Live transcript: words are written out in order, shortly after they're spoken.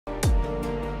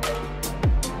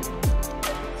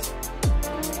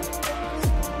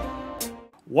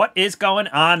What is going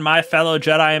on, my fellow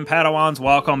Jedi and Padawans?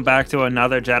 Welcome back to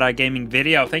another Jedi gaming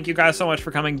video. Thank you guys so much for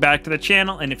coming back to the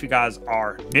channel, and if you guys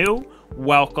are new,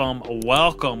 welcome.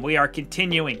 We are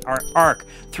continuing our ARC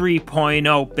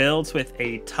 3.0 builds with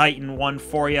a Titan one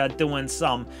for you, doing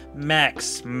some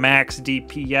max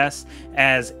DPS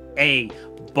as a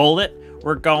bullet.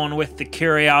 We're going with the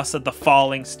Cuirass of the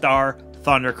Falling Star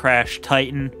Thunder Crash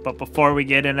Titan. But before we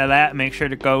get into that, make sure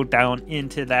to go down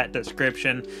into that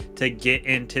description to get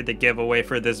into the giveaway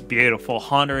for this beautiful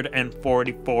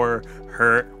 144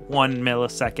 Hz 1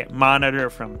 millisecond monitor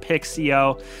from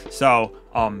Pixio. So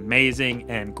amazing,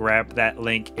 and grab that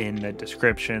link in the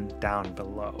description down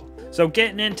below. So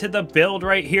getting into the build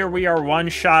right here, we are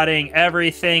one-shotting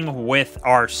everything with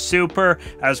our super,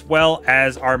 as well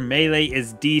as our melee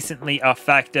is decently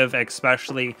effective,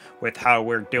 especially with how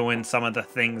we're doing some of the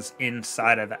things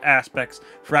inside of the aspects,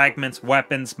 fragments,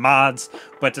 weapons, mods.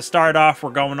 But to start off,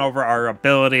 we're going over our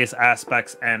abilities,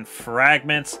 aspects, and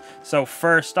fragments. So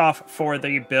first off, for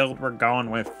the build, we're going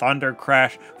with Thunder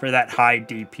Crash for that high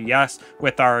DPS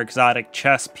with our exotic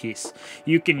chest piece.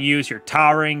 You can use your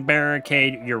towering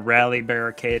barricade, your rally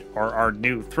barricade, or our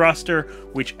new thruster,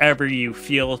 whichever you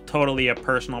feel. Totally a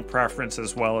personal preference,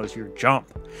 as well as your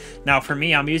jump. Now for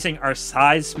me, I'm using our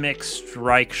seismic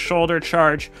strike shoulder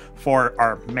charge for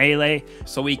our melee,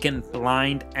 so we can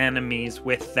blind enemies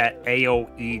with that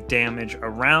AoE damage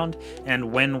around,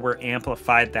 and when we're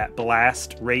amplified, that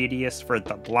blast radius for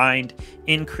the blind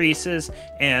increases,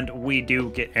 and we do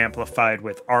get amplified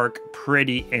with arc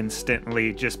pretty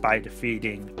instantly just by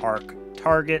defeating arc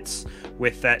targets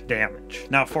with that damage.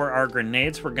 Now for our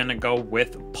grenades, we're going to go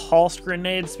with pulse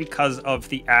grenades because of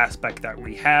the aspect that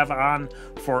we have on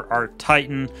for our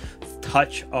Titan,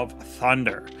 Touch of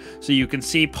Thunder. So you can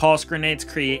see pulse grenades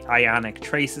create ionic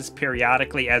traces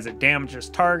periodically as it damages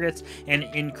targets and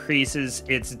increases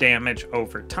its damage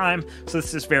over time. So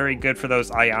this is very good for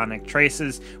those ionic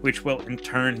traces, which will in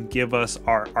turn give us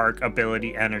our arc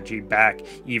ability energy back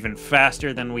even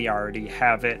faster than we already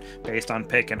have it, based on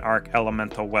pick and arc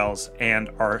elemental wells and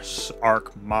our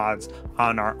arc mods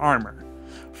on our armor.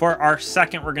 For our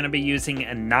second, we're going to be using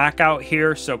a knockout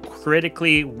here, so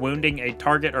critically wounding a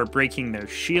target or breaking their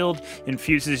shield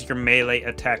infuses your melee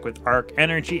attack with arc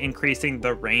energy, increasing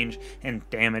the range and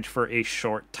damage for a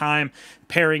short time.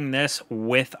 Pairing this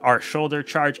with our shoulder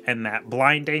charge and that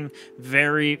blinding,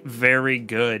 very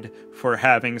good for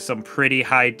having some pretty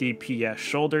high DPS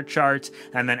shoulder charge,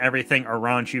 and then everything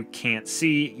around you can't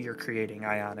see, you're creating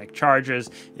ionic charges.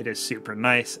 It is super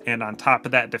nice, and on top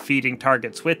of that, defeating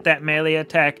targets with that melee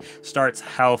attack starts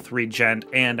health regen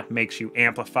and makes you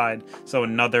amplified, so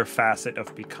another facet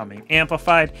of becoming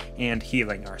amplified and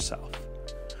healing ourselves.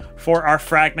 For our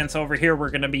fragments over here,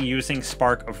 we're going to be using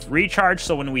Spark of Recharge,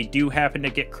 so when we do happen to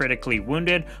get critically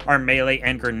wounded, our melee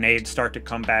and grenades start to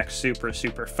come back super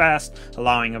fast,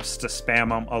 allowing us to spam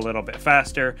them a little bit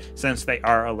faster, since they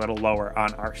are a little lower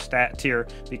on our stat tier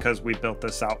because we built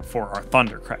this out for our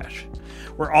Thunder Crash.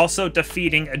 We're also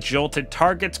defeating jolted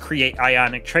targets, create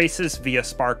ionic traces via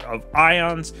Spark of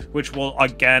Ions, which will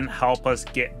again help us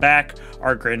get back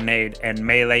our grenade and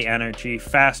melee energy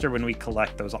faster when we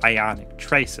collect those ionic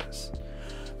traces.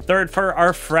 Third, for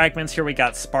our fragments here, we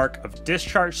got Spark of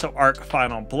Discharge, so arc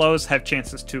final blows have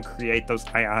chances to create those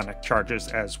ionic charges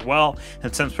as well.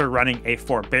 And since we're running a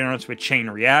forbearance with chain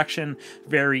reaction,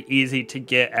 very easy to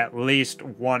get at least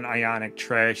one ionic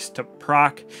trace to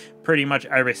proc pretty much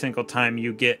every single time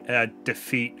you get a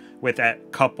defeat with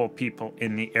that couple people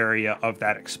in the area of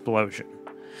that explosion.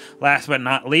 Last but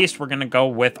not least, we're going to go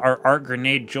with our arc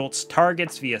grenade jolts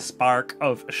targets via Spark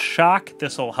of Shock.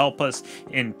 This will help us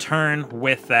in turn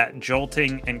with that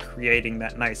jolting and creating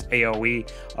that nice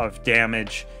AoE of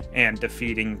damage and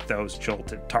defeating those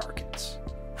jolted targets.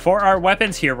 For our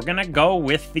weapons here, we're going to go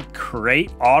with the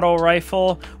Crate Auto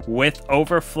Rifle with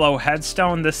Overflow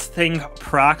Headstone. This thing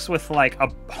procs with like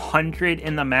 100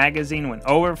 in the magazine when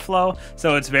overflow,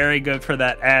 so it's very good for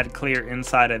that add clear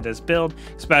inside of this build,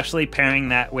 especially pairing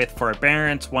that with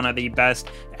Forbearance, one of the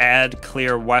best add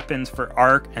clear weapons for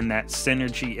arc and that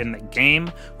synergy in the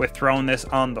game. With throwing this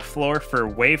on the floor for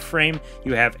wave frame,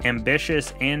 you have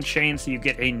Ambitious and Chain, so you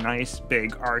get a nice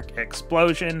big arc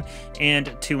explosion,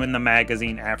 and 2 in the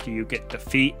magazine after you get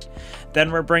defeat.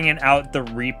 Then we're bringing out the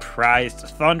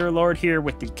reprised Thunderlord here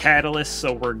with the Catalyst,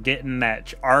 so we're getting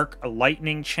that arc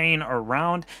lightning chain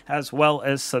around, as well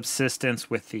as subsistence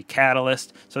with the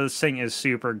Catalyst. So this thing is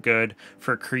super good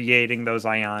for creating those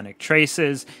ionic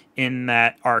traces in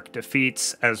that arc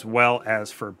defeats, as well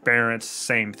as for Barents,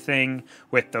 same thing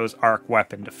with those arc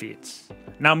weapon defeats.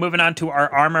 Now moving on to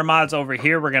our armor mods over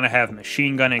here, we're going to have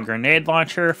machine gun and grenade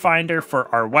launcher finder for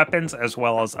our weapons, as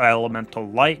well as elemental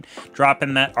light,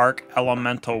 dropping that arc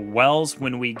elemental wells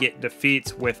when we get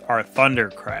defeats with our thunder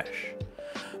crash.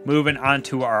 Moving on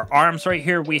to our arms right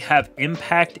here, we have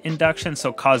impact induction,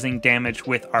 so causing damage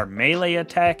with our melee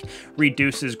attack,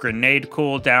 reduces grenade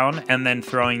cooldown, and then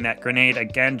throwing that grenade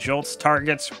again jolts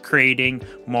targets, creating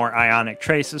more ionic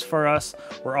traces for us.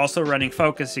 We're also running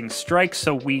focusing strikes,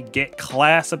 so we get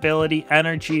class ability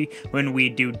energy when we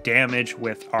do damage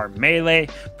with our melee,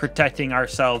 protecting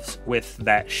ourselves with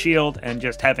that shield, and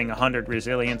just having 100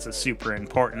 resilience is super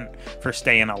important for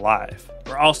staying alive.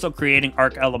 We're also creating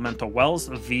arc elemental wells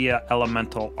via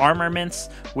elemental armaments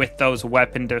with those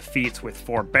weapon defeats with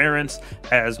forbearance,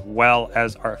 as well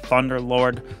as our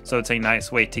Thunderlord. So it's a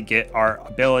nice way to get our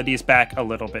abilities back a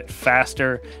little bit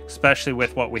faster, especially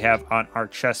with what we have on our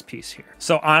chest piece here.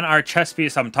 So on our chest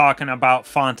piece, I'm talking about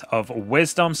Font of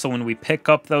Wisdom. So when we pick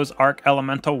up those arc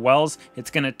elemental wells, it's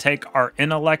going to take our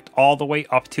intellect all the way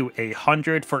up to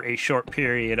 100 for a short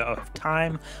period of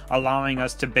time, allowing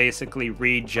us to basically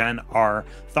regen our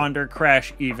thunder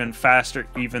crash even faster,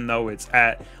 even though it's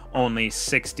at only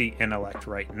 60 intellect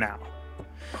right now.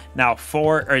 Now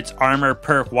for its armor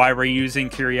perk, why we're using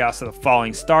Cuirass of the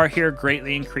Falling Star here,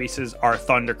 greatly increases our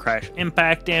thunder crash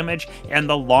impact damage, and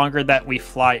the longer that we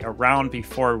fly around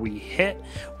before we hit,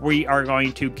 we are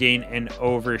going to gain an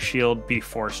overshield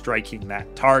before striking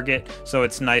that target. So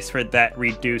it's nice for that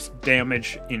reduced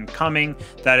damage incoming.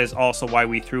 That is also why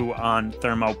we threw on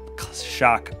thermo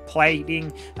shock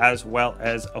plating, as well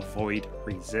as avoid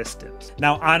resistance.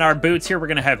 Now on our boots here, we're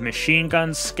going to have machine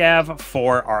gun scav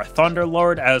for our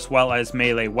Thunderlord, as well as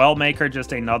melee well maker,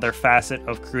 just another facet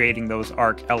of creating those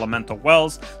arc elemental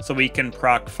wells so we can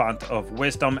proc Font of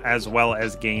Wisdom, as well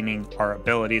as gaining our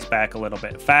abilities back a little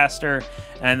bit faster.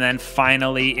 And then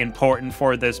finally, important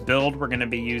for this build, we're going to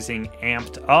be using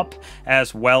Amped Up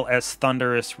as well as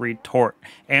Thunderous Retort.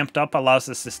 Amped Up allows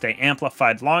us to stay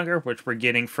amplified longer, which we're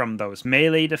getting from those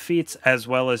melee defeats, as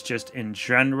well as just in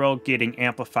general getting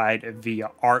amplified via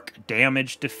arc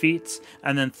damage defeats.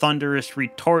 And then Thunderous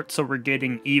Retort, so we're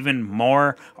getting even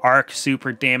more arc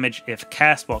super damage if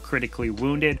cast while critically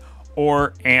wounded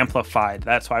or amplified.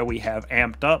 That's why we have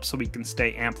Amped Up, so we can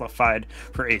stay amplified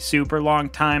for a super long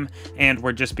time. And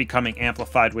we're just becoming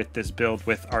amplified with this build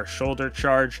with our shoulder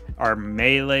charge, our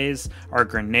melees, our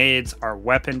grenades, our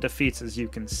weapon defeats. As you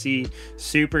can see,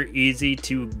 super easy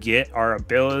to get our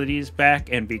abilities back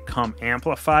and become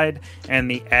amplified. And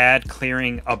the add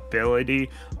clearing ability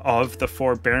of the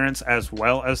forbearance as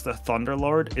well as the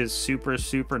Thunderlord is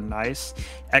super nice,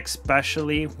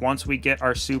 especially once we get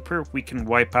our super. We can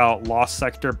wipe out Lost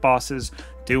Sector bosses,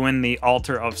 doing the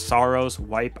Altar of Sorrows,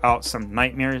 wipe out some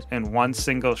nightmares in one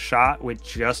single shot with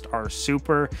just our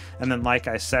super. And then like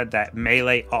I said, that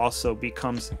melee also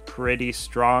becomes pretty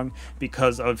strong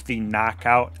because of the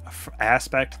knockout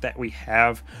aspect that we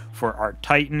have for our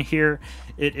Titan here.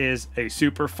 It is a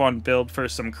super fun build for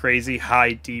some crazy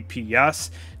high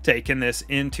DPS. Taking this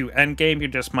into endgame, you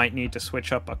just might need to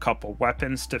switch up a couple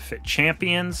weapons to fit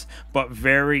champions, but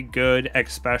very good,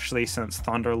 especially since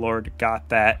Thunderlord got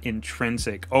that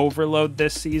intrinsic overload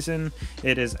this season.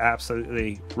 It is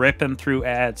absolutely ripping through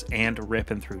ads and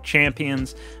ripping through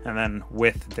champions. And then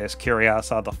with this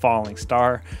Cuirass of the Falling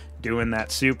Star doing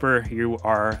that super, you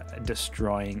are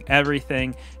destroying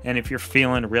everything. And if you're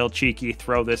feeling real cheeky,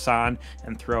 throw this on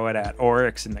and throw it at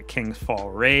Oryx in the King's Fall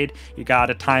raid. You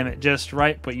gotta time it just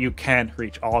right, but you can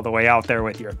reach all the way out there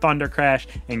with your Thunder Crash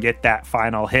and get that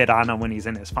final hit on him when he's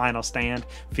in his final stand,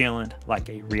 feeling like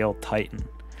a real Titan.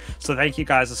 So thank you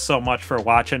guys so much for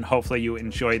watching. Hopefully you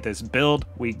enjoyed this build.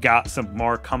 We got some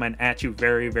more coming at you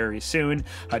very soon.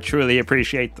 I truly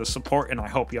appreciate the support, and I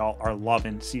hope y'all are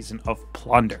loving Season of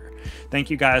Plunder. Thank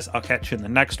you guys. I'll catch you in the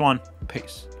next one.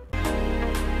 Peace.